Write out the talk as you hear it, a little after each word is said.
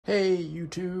Hey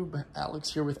YouTube,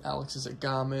 Alex here with Alex's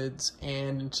Agamids,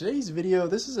 and in today's video,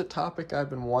 this is a topic I've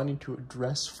been wanting to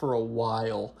address for a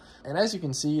while. And as you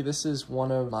can see, this is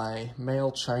one of my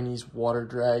male Chinese water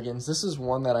dragons. This is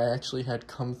one that I actually had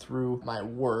come through my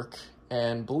work,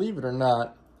 and believe it or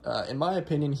not, in my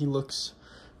opinion, he looks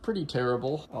pretty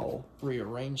terrible. I'll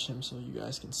rearrange him so you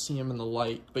guys can see him in the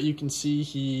light, but you can see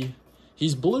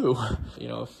he's blue. You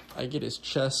know, if I get his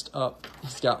chest up,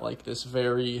 he's got like this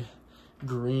very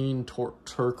green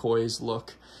turquoise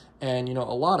look, and you know,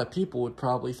 a lot of people would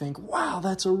probably think, wow,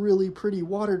 that's a really pretty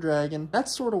water dragon.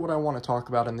 That's sort of what I want to talk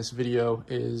about in this video,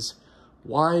 is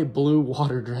why blue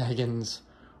water dragons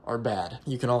are bad.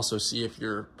 You can also see, if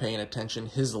you're paying attention,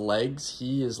 his legs,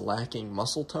 he is lacking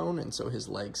muscle tone, and so his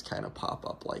legs kind of pop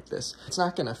up like this. It's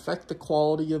not going to affect the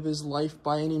quality of his life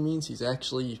by any means. He's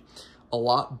actually a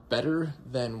lot better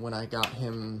than when I got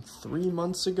him 3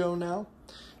 months ago now.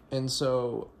 And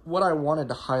so what I wanted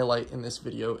to highlight in this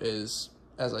video is,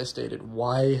 as I stated,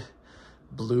 why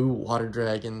blue water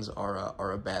dragons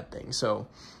are a bad thing. So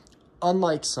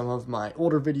unlike some of my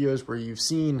older videos where you've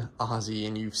seen Ozzy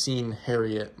and you've seen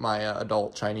Harriet, my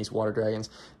adult Chinese water dragons,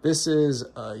 this is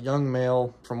a young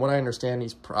male. From what I understand,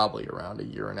 he's probably around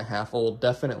 1.5 years old,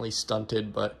 definitely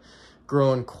stunted, but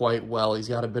growing quite well. He's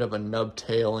got a bit of a nub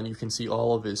tail, and you can see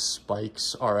all of his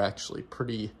spikes are actually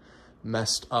pretty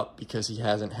messed up because he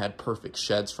hasn't had perfect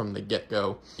sheds from the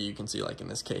get-go. You can see, like in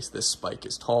this case, this spike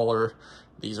is taller,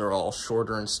 these are all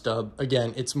shorter and stub.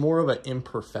 Again, it's more of an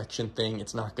imperfection thing.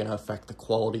 It's not going to affect the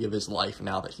quality of his life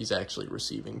now that he's actually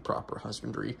receiving proper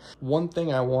husbandry. One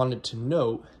thing I wanted to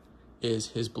note is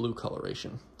his blue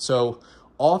coloration. So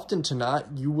often to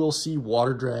not, you will see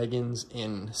water dragons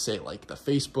in, say, like the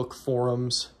Facebook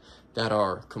forums that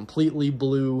are completely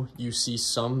blue. You see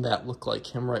some that look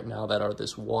like him right now that are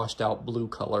this washed out blue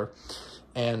color.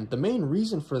 And the main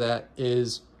reason for that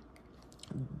is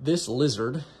this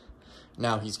lizard,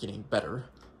 now he's getting better,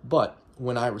 but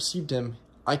when I received him,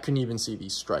 I couldn't even see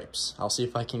these stripes. I'll see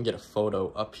if I can get a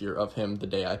photo up here of him the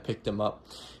day I picked him up.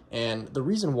 And the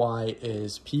reason why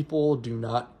is people do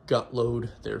not gut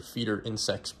load their feeder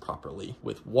insects properly.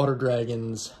 With water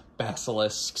dragons,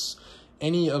 basilisks,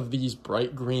 any of these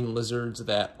bright green lizards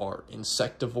that are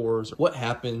insectivores, what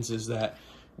happens is that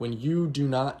when you do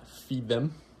not feed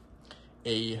them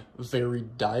a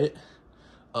varied diet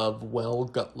of well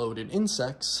gut-loaded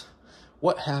insects,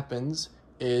 what happens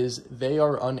is they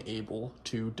are unable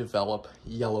to develop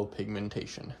yellow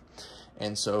pigmentation.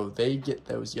 And so they get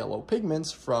those yellow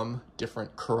pigments from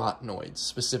different carotenoids.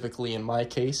 Specifically in my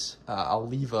case, I'll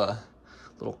leave a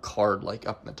little card like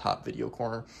up in the top video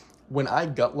corner. When I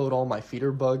gut load all my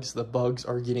feeder bugs, the bugs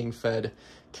are getting fed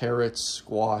carrots,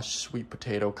 squash, sweet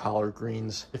potato, collard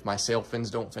greens. If my sailfins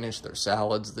don't finish their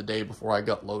salads the day before I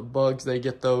gut load bugs, they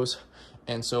get those.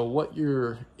 And so what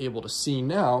you're able to see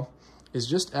now is,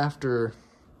 just after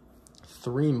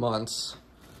 3 months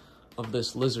of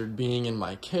this lizard being in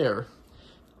my care,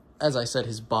 as I said,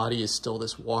 his body is still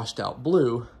this washed out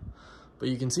blue, but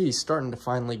you can see he's starting to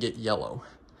finally get yellow,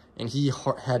 and he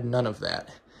had none of that.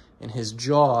 And his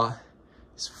jaw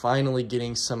is finally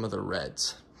getting some of the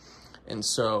reds. And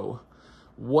so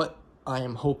what I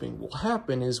am hoping will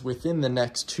happen is, within the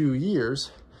next 2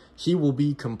 years, he will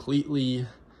be completely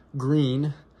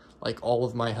green, like all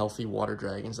of my healthy water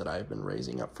dragons that I've been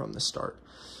raising up from the start.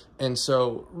 And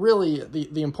so really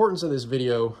the importance of this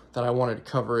video that I wanted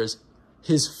to cover is,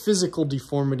 his physical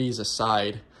deformities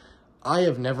aside, I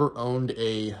have never owned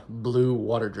a blue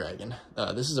water dragon.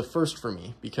 This is a first for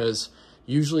me, because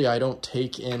usually I don't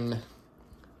take in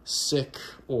sick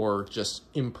or just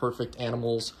imperfect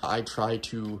animals. I try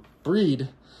to breed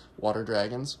water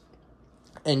dragons.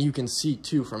 And you can see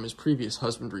too from his previous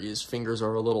husbandry, his fingers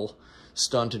are a little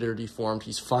stunted or deformed.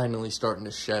 He's finally starting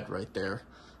to shed right there.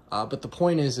 But the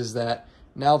point is that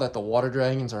now that the water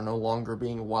dragons are no longer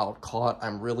being wild caught,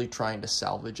 I'm really trying to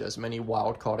salvage as many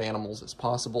wild caught animals as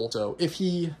possible. So if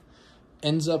he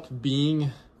ends up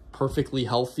being perfectly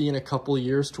healthy in a couple of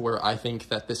years, to where I think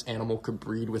that this animal could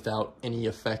breed without any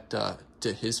effect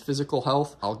to his physical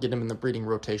health, I'll get him in the breeding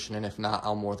rotation, and if not,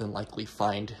 I'll more than likely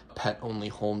find a pet-only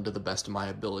home to the best of my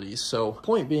abilities. So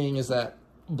point being is that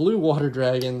blue water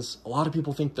dragons, a lot of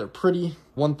people think they're pretty.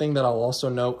 One thing that I'll also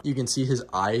note, you can see his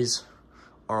eyes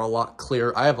are a lot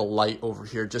clearer. I have a light over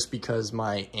here just because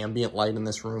my ambient light in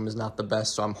this room is not the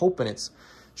best, so I'm hoping it's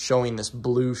showing this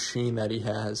blue sheen that he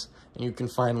has, and you can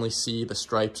finally see the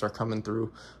stripes are coming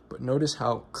through. But notice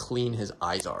how clean his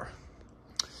eyes are.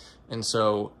 And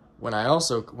so when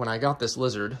I got this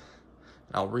lizard, and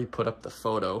I'll re-put up the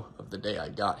photo of the day I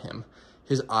got him,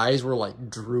 his eyes were like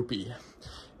droopy.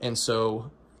 And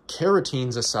so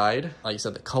carotenes aside, like I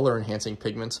said, the color enhancing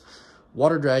pigments,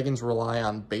 water dragons rely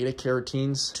on beta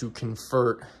carotenes to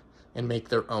convert and make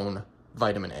their own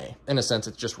vitamin A. In a sense,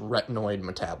 it's just retinoid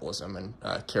metabolism and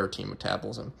carotene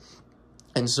metabolism.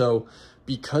 And so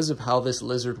because of how this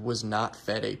lizard was not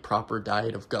fed a proper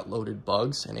diet of gut-loaded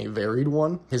bugs and a varied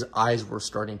one, his eyes were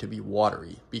starting to be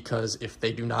watery, because if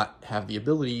they do not have the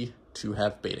ability to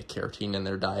have beta carotene in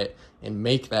their diet and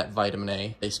make that vitamin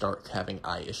A, they start having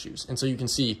eye issues. And so you can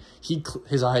see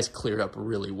his eyes cleared up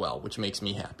really well, which makes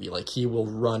me happy. Like, he will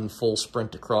run full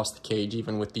sprint across the cage,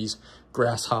 even with these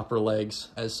grasshopper legs,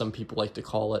 as some people like to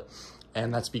call it.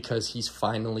 And that's because he's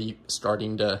finally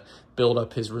starting to build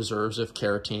up his reserves of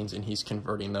carotenes, and he's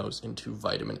converting those into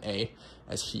vitamin A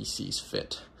as he sees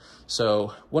fit.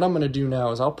 So what I'm going to do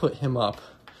now is I'll put him up,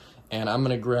 and I'm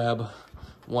going to grab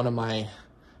one of my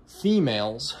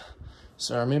females.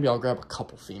 So maybe I'll grab a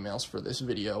couple females for this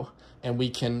video, and we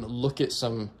can look at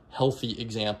some healthy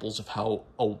examples of how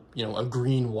a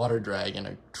green water dragon,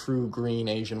 a true green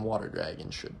Asian water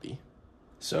dragon, should be.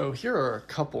 So here are a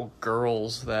couple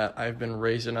girls that I've been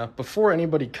raising up. Before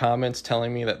anybody comments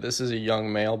telling me that this is a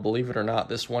young male, believe it or not,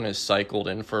 this one is cycled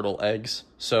infertile eggs.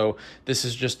 So this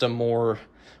is just a more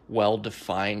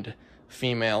well-defined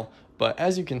female. But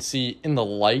as you can see in the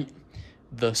light,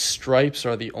 the stripes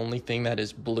are the only thing that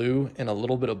is blue, and a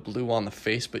little bit of blue on the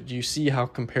face. But you see how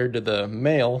compared to the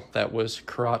male that was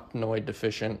carotenoid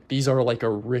deficient, these are like a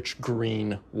rich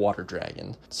green water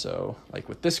dragon. So like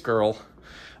with this girl,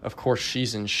 of course,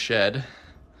 she's in shed,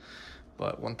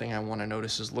 but one thing I want to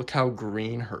notice is look how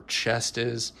green her chest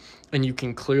is, and you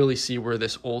can clearly see where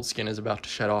this old skin is about to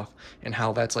shed off, and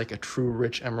how that's like a true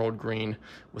rich emerald green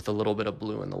with a little bit of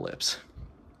blue in the lips.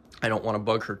 I don't want to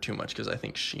bug her too much because I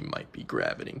think she might be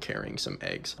gravid and carrying some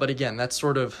eggs. But again, that's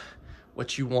sort of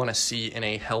what you want to see in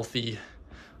a healthy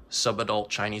subadult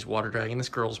Chinese water dragon. This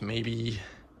girl's maybe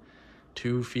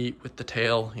 2 feet with the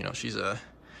tail. You know, she is a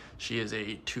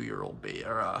 2-year-old baby,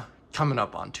 or coming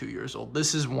up on 2 years old.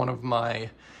 This is one of my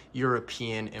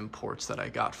European imports that I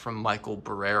got from Michael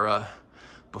Barrera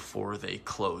before they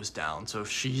closed down. So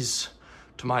she's,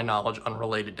 to my knowledge,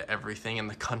 unrelated to everything in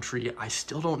the country. I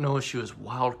still don't know if she was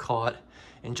wild caught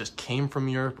and just came from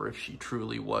Europe, or if she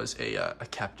truly was a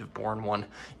captive born one.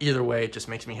 Either way, it just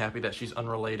makes me happy that she's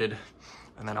unrelated.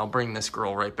 And then I'll bring this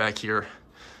girl right back here.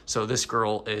 So this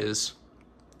girl is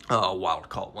a wild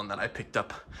caught one that I picked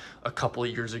up a couple of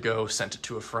years ago, sent it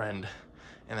to a friend,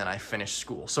 and then I finished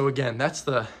school. So again, that's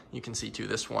you can see too,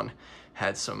 this one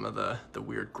had some of the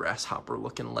weird grasshopper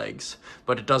looking legs,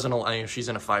 but it doesn't allow, you know, she's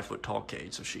in a 5-foot tall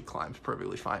cage, so she climbs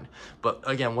perfectly fine. But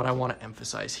again, what I want to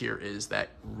emphasize here is that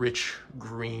rich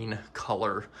green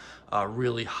color,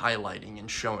 really highlighting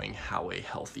and showing how a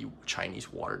healthy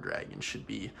Chinese water dragon should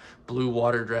be. Blue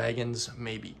water dragons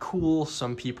may be cool.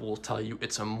 Some people will tell you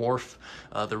it's a morph.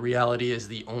 The reality is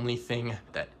the only thing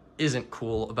that isn't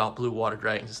cool about blue water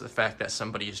dragons is the fact that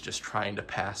somebody is just trying to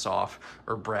pass off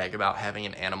or brag about having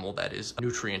an animal that is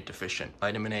nutrient deficient.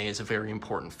 Vitamin A is a very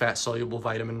important fat-soluble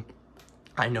vitamin.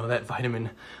 I know that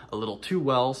vitamin a little too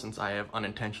well, since I have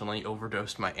unintentionally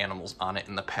overdosed my animals on it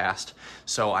in the past.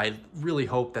 So I really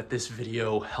hope that this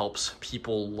video helps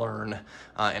people learn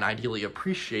and ideally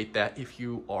appreciate that if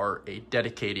you are a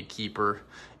dedicated keeper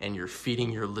and you're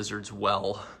feeding your lizards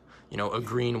well, you know, a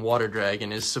green water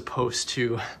dragon is supposed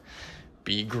to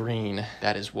be green.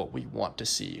 That is what we want to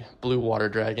see. Blue water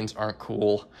dragons aren't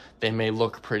cool. They may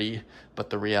look pretty, but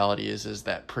the reality is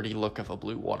that pretty look of a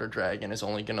blue water dragon is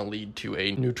only going to lead to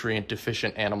a nutrient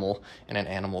deficient animal, and an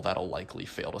animal that'll likely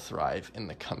fail to thrive in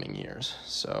the coming years.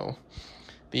 So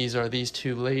these are these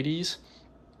two ladies.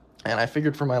 And I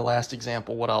figured for my last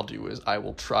example, what I'll do is I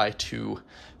will try to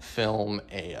film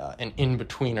an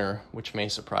in-betweener, which may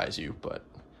surprise you, but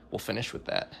we'll finish with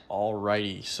that.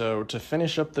 Alrighty, so to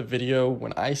finish up the video,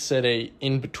 when I said a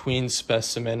in-between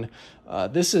specimen,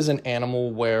 this is an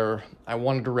animal where I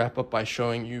wanted to wrap up by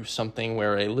showing you something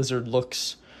where a lizard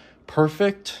looks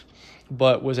perfect,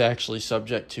 but was actually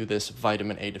subject to this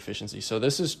vitamin A deficiency. So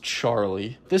this is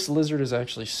Charlie. This lizard is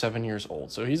actually 7 years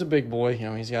old. So he's a big boy, you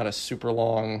know, he's got a super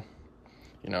long,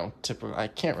 you know, typical, I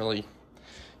can't really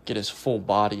get his full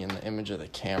body in the image of the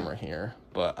camera here,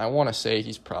 but I want to say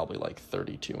he's probably like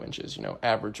 32 inches, you know,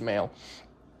 average male.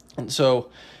 And so,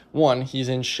 one, he's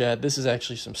in shed. This is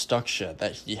actually some stuck shed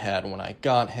that he had when I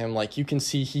got him. Like, you can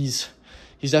see he's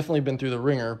definitely been through the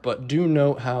ringer, but do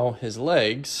note how his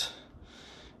legs,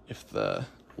 if the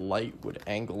light would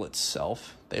angle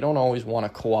itself, they don't always want to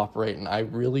cooperate, and I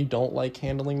really don't like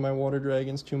handling my water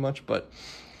dragons too much, but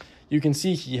you can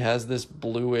see he has this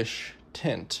bluish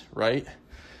tint, right?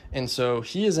 And so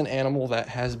he is an animal that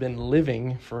has been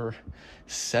living for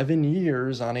 7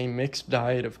 years on a mixed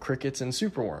diet of crickets and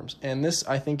superworms. And this,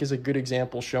 I think, is a good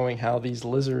example showing how these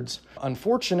lizards,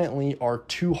 unfortunately, are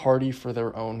too hardy for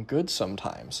their own good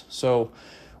sometimes. So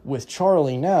with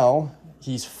Charlie now,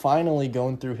 he's finally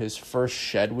going through his first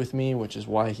shed with me, which is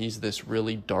why he's this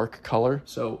really dark color.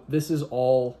 So this is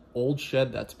all old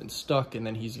shed that's been stuck, and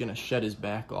then he's gonna shed his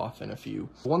back off in a few.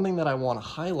 One thing that I wanna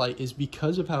highlight is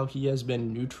because of how he has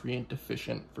been nutrient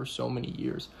deficient for so many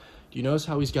years. Do you notice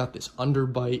how he's got this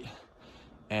underbite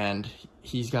and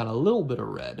he's got a little bit of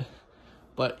red,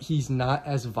 but he's not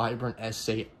as vibrant as,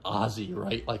 say, Ozzy,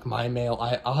 right? Like my male,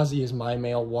 Ozzy is my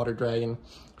male water dragon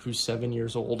who's 7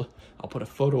 years old. I'll put a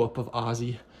photo up of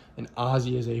Ozzy, and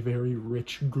Ozzy is a very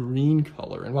rich green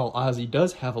color. And while Ozzy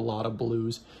does have a lot of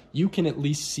blues, you can at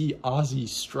least see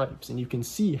Ozzy's stripes, and you can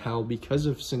see how,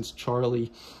 since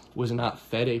Charlie was not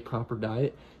fed a proper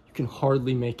diet, you can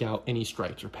hardly make out any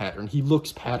stripes or pattern. He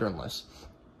looks patternless.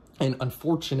 And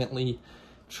unfortunately,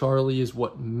 Charlie is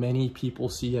what many people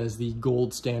see as the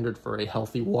gold standard for a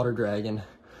healthy water dragon,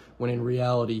 when in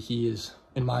reality, he is,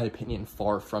 in my opinion,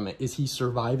 far from it. Is he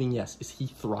surviving? Yes. Is he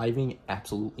thriving?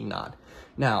 Absolutely not.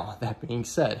 Now, that being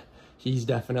said, he's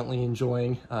definitely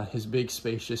enjoying his big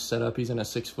spacious setup. He's in a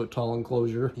 6-foot tall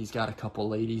enclosure. He's got a couple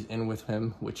ladies in with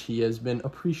him, which he has been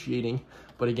appreciating.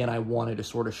 But again, I wanted to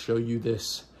sort of show you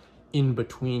this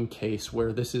in-between case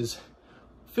where this is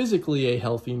physically a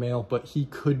healthy male, but he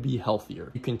could be healthier.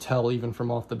 You can tell even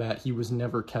from off the bat, he was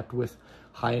never kept with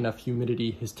high enough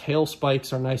humidity. His tail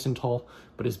spikes are nice and tall,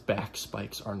 but his back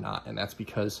spikes are not. And that's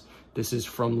because this is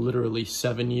from literally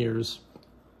 7 years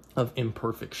of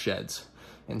imperfect sheds.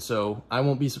 And so I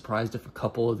won't be surprised if a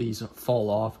couple of these fall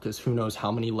off, because who knows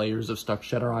how many layers of stuck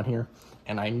shed are on here.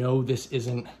 And I know this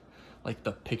isn't like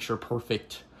the picture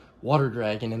perfect water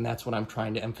dragon, and that's what I'm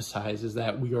trying to emphasize, is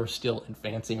that we are still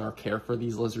advancing our care for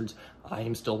these lizards. I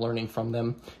am still learning from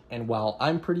them, and while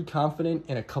I'm pretty confident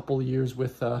in a couple of years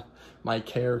with my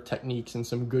care techniques and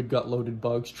some good gut loaded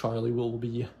bugs, Charlie will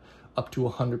be up to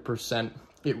 100%.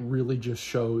 It really just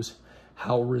shows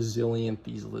how resilient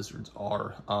these lizards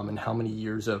are, and how many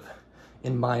years of,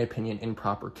 in my opinion,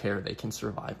 improper care they can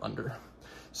survive under.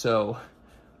 So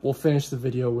we'll finish the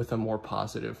video with a more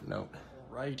positive note.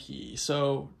 Righty,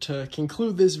 so to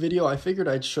conclude this video, I figured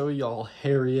I'd show y'all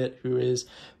Harriet, who is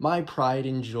my pride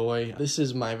and joy. This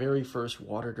is my very first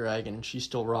water dragon, and she's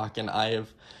still rocking. I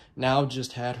have now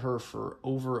just had her for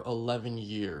over 11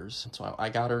 years. So I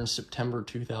got her in September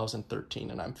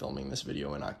 2013, and I'm filming this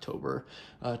video in October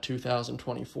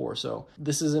 2024. So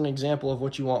this is an example of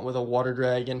what you want with a water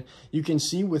dragon. You can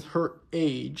see with her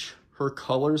age, her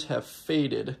colors have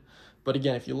faded. But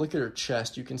again, if you look at her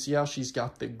chest, you can see how she's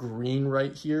got the green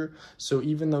right here. So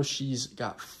even though she's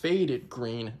got faded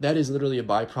green, that is literally a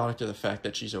byproduct of the fact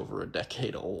that she's over a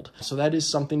decade old. So that is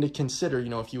something to consider. You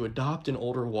know, if you adopt an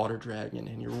older water dragon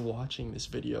and you're watching this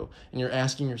video and you're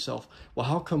asking yourself, well,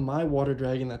 how come my water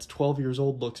dragon that's 12 years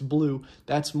old looks blue?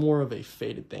 That's more of a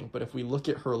faded thing. But if we look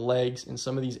at her legs in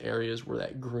some of these areas where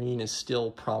that green is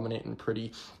still prominent and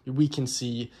pretty, we can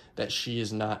see that she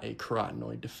is not a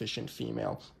carotenoid deficient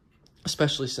female.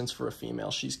 Especially since for a female,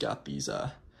 she's got these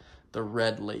the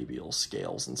red labial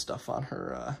scales and stuff on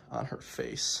her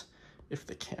face, if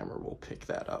the camera will pick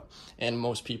that up. And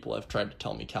most people have tried to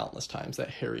tell me countless times that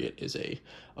Harriet is a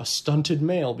stunted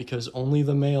male because only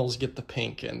the males get the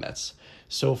pink, and that's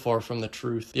so far from the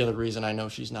truth. The other reason I know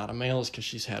she's not a male is because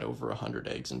she's had over 100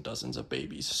 eggs and dozens of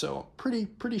babies, so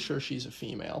pretty sure she's a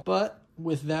female. But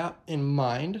with that in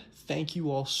mind, thank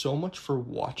you all so much for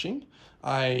watching.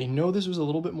 I know this was a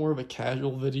little bit more of a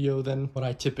casual video than what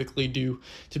I typically do.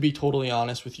 To be totally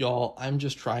honest with y'all, I'm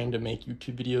just trying to make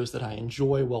YouTube videos that I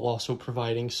enjoy while also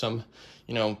providing some,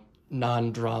 you know,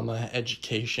 non-drama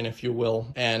education, if you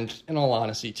will. And in all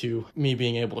honesty too, me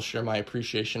being able to share my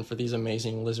appreciation for these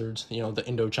amazing lizards, you know, the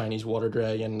Indo-Chinese water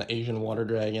dragon, the Asian water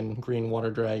dragon, green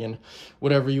water dragon,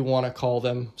 whatever you want to call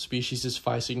them. Species is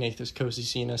Physognathus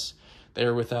cosicinus. They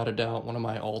are without a doubt one of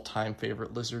my all-time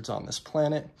favorite lizards on this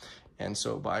planet. And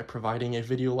so by providing a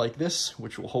video like this,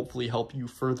 which will hopefully help you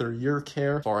further your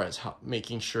care as far as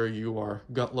making sure you are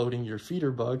gut loading your feeder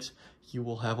bugs, you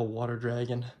will have a water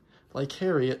dragon like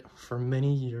Harriet for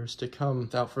many years to come.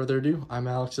 Without further ado, I'm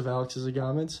Alex of Alex's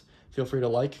Agamids. Feel free to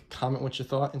like, comment what you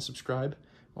thought, and subscribe.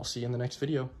 I'll see you in the next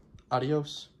video.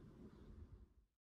 Adios.